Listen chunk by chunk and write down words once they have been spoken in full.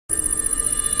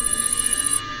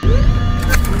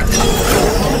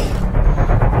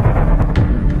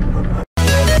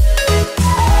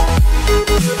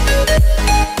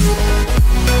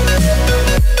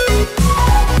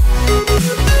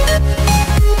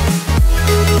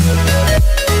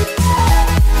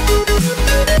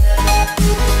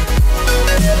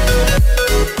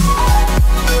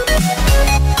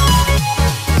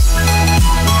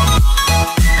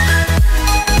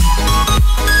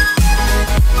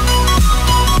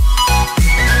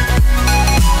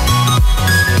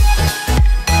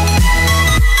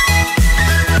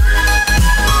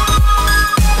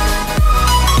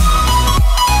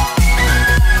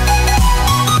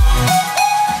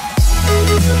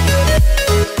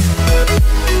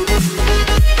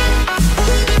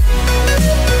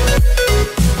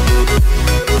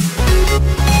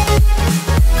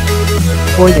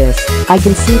For this, I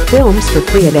can see films for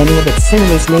free at any of its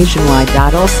cinemas nationwide.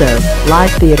 Also, live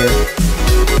theater.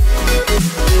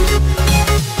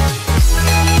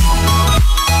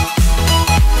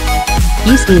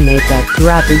 You estimate that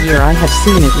throughout the year I have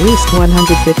seen at least 150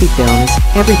 films,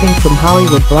 everything from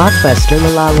Hollywood blockbuster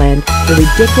La La Land, the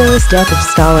ridiculous death of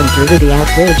Stalin through to the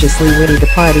outrageously witty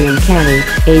The Party in Kenny,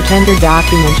 a tender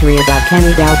documentary about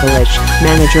Kenny Dalglish,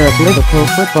 manager of Liverpool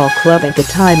Football Club at the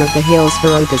time of the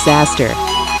Hillsborough disaster.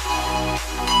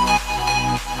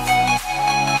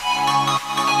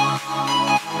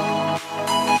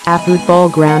 A football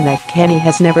ground that Kenny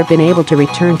has never been able to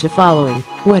return to following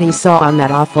what he saw on that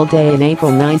awful day in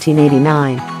April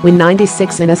 1989, when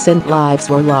 96 innocent lives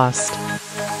were lost.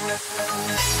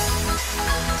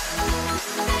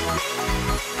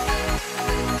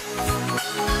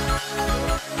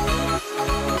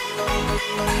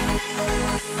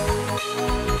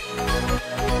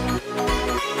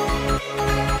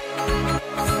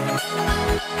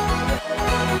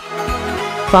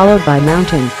 Followed by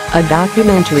Mountain, a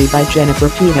documentary by Jennifer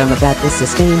Peetham about the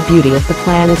sustained beauty of the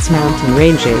planet's mountain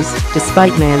ranges,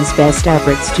 despite man's best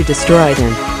efforts to destroy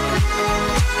them.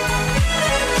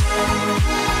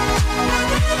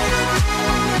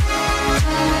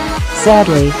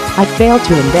 Sadly, I failed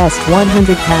to invest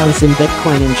 £100 in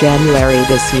Bitcoin in January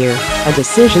this year, a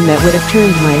decision that would have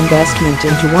turned my investment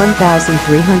into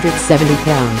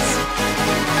 £1,370.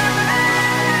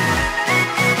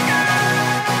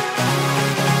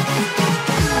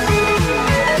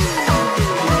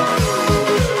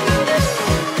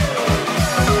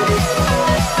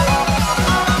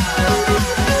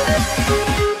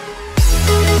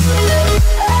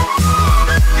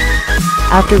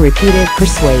 After repeated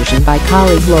persuasion by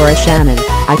colleague Laura Shannon,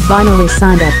 I finally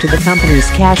signed up to the company's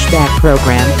cashback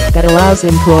program that allows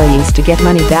employees to get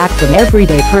money back from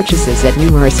everyday purchases at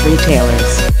numerous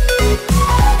retailers.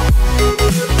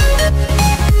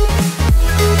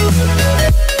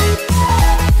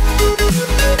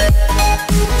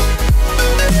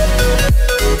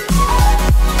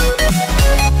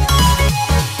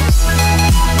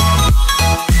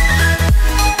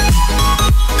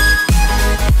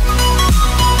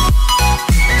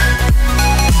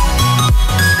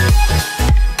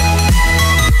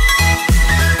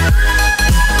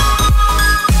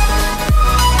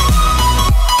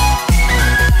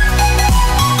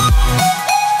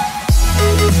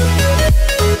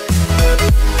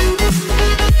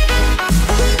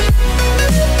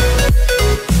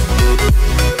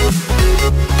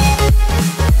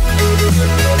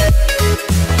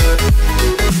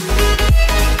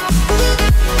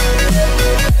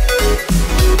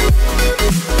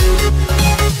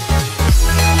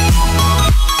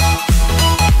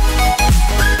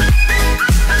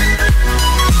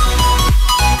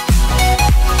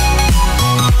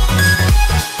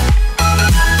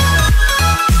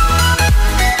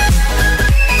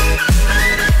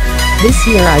 This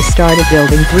year I started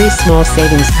building 3 small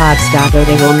savings pots. Though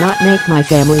they will not make my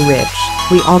family rich,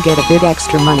 we all get a bit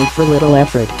extra money for little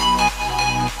effort.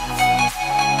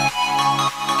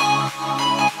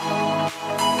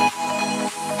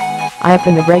 I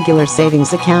opened a regular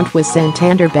savings account with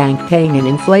Santander Bank, paying an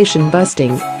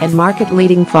inflation-busting and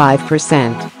market-leading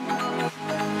 5%.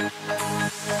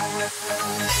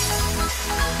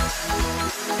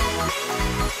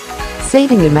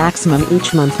 Saving the maximum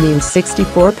each month means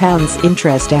 £64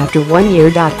 interest after 1 year.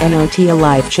 Not a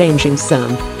life-changing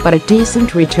sum, but a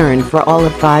decent return for all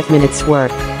of 5 minutes'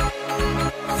 work.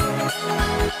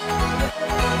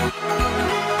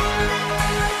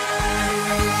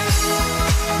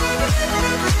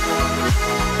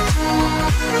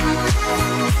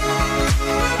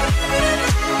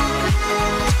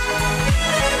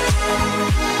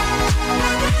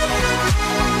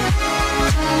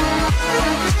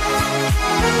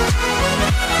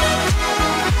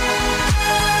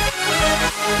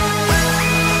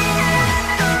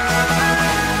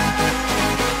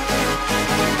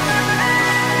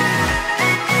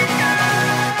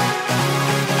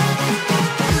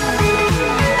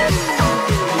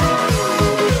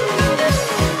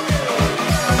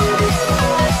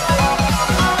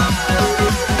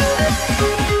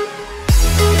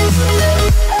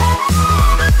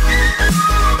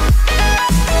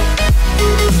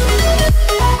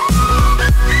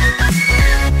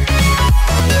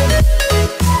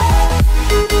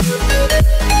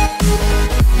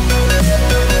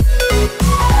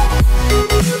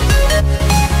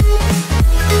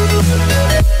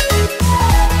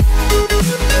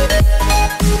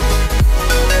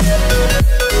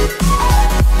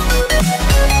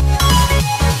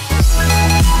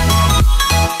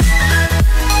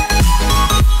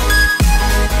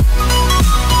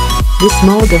 This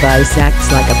small device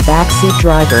acts like a backseat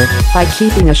driver by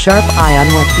keeping a sharp eye on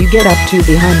what you get up to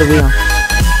behind the wheel.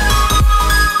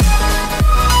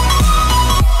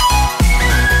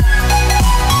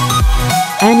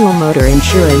 Annual motor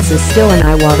insurance is still an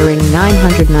eye-watering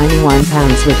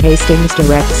 £991 with Hastings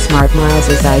Direct Smart Miles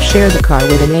as I share the car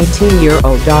with an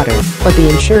 18-year-old daughter, but the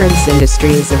insurance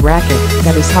industry is a racket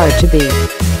that is hard to beat.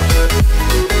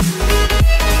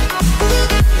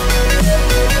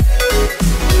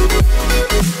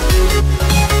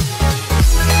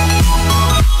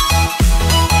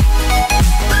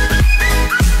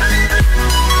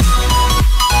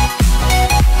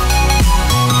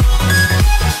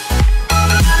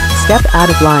 Step out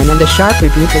of line and a sharp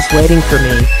rebuke is waiting for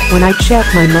me when I check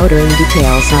my motoring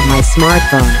details on my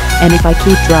smartphone, and if I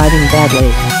keep driving badly,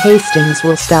 Hastings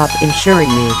will stop insuring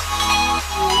me.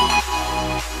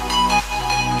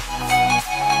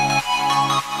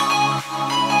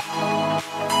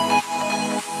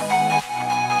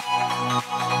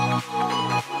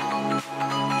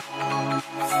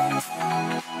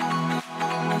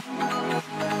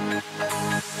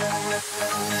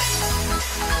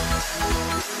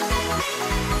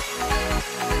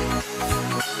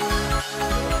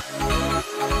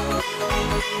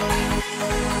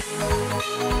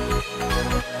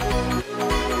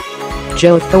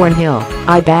 Joe Thornhill,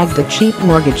 I bagged a cheap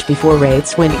mortgage before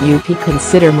rates went up.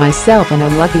 Consider myself an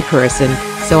unlucky person,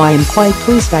 so I am quite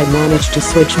pleased I managed to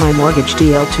switch my mortgage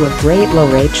deal to a great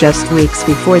low rate just weeks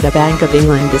before the Bank of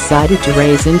England decided to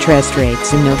raise interest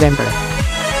rates in November.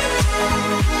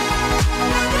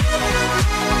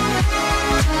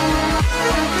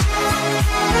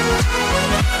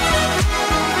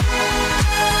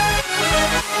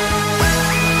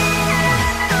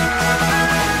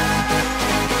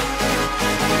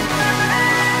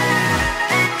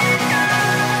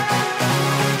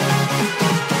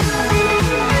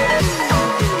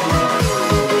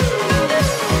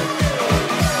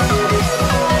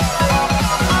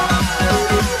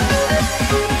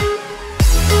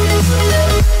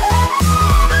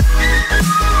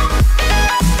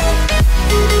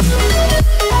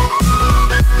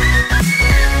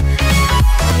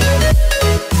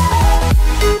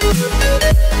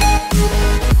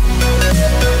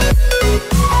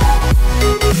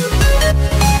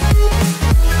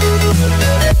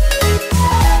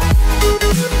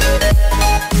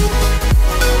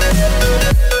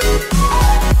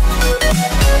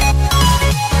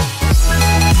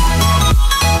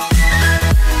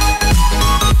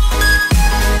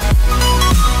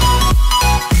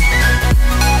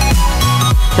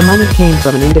 The money came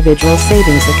from an individual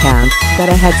savings account that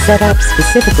I had set up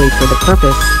specifically for the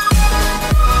purpose.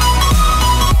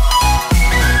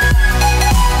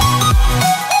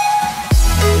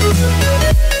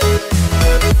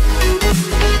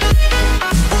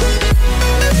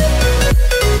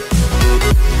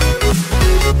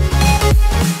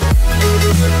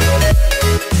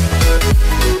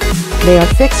 They are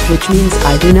fixed, which means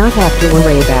I do not have to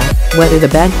worry about whether the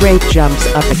bank rate jumps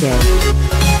up again.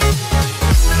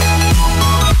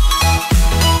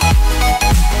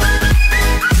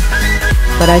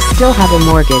 But I still have a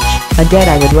mortgage, a debt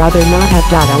I would rather not have.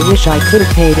 I wish I could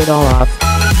have paid it all off.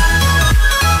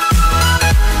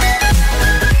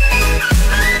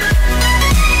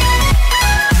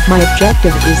 My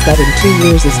objective is that in 2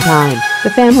 years' time,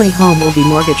 the family home will be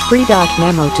mortgage-free.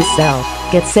 Memo to sell,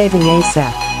 get saving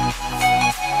ASAP.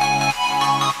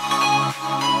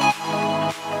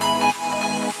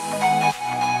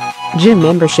 Gym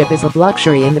membership is a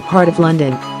luxury in the part of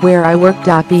London where I work.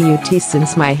 But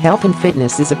since my health and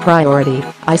fitness is a priority,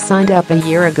 I signed up a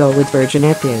year ago with Virgin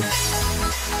Active.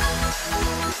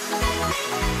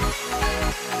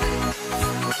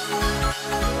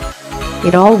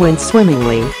 It all went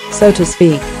swimmingly, so to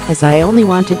speak, as I only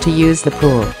wanted to use the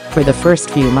pool for the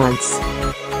first few months.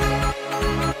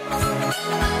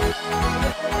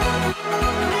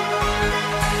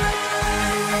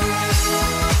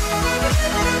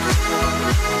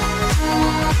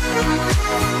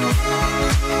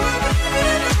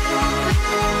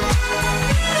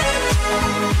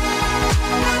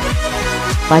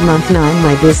 By month 9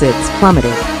 my visits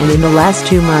plummeted, and in the last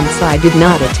 2 months I did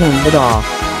not attend at all.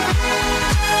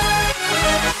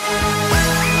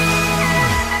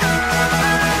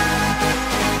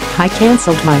 I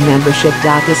cancelled my membership.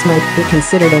 This might be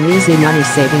considered an easy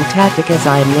money-saving tactic as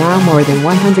I am now more than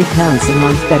 £100 a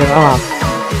month better off.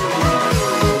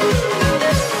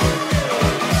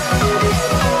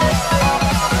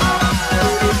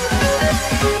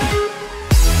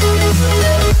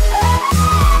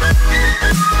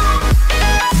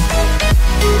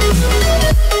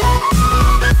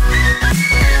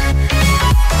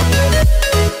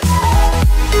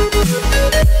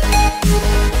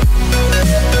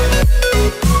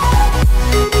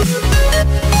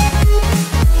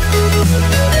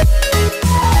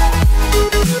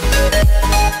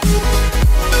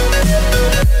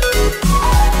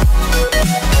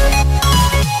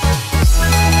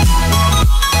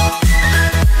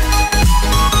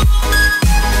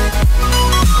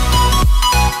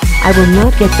 I will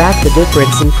not get back the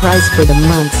difference in price for the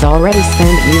months already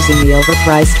spent using the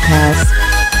overpriced pass.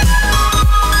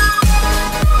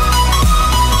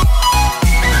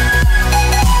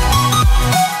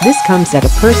 This comes at a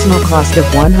personal cost of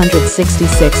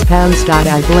 £166.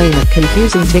 I blame a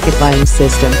confusing ticket buying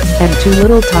system and too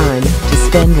little time to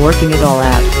spend working it all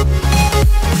out.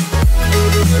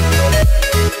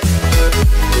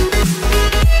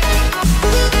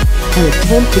 An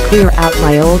attempt to clear out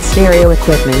my old stereo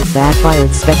equipment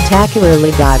backfired spectacularly.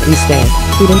 Instead,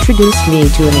 it introduced me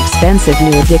to an expensive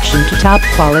new addiction to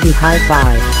top-quality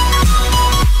hi-fi.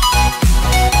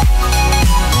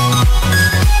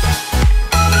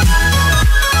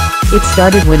 It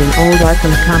started when an old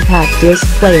Arkham compact disc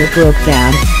player broke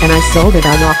down, and I sold it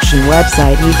on auction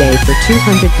website eBay for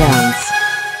 £200.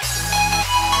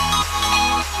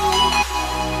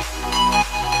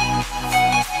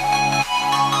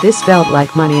 This felt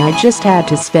like money I just had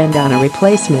to spend on a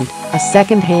replacement, a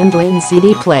second-hand Lin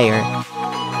CD player.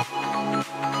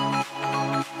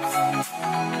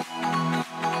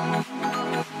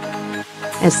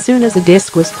 As soon as a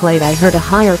disc was played, I heard a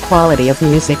higher quality of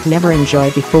music never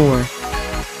enjoyed before.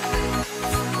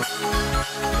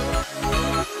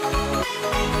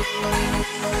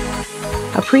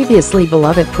 A previously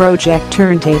beloved project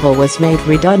turntable was made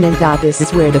redundant. This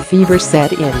is where the fever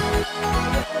set in.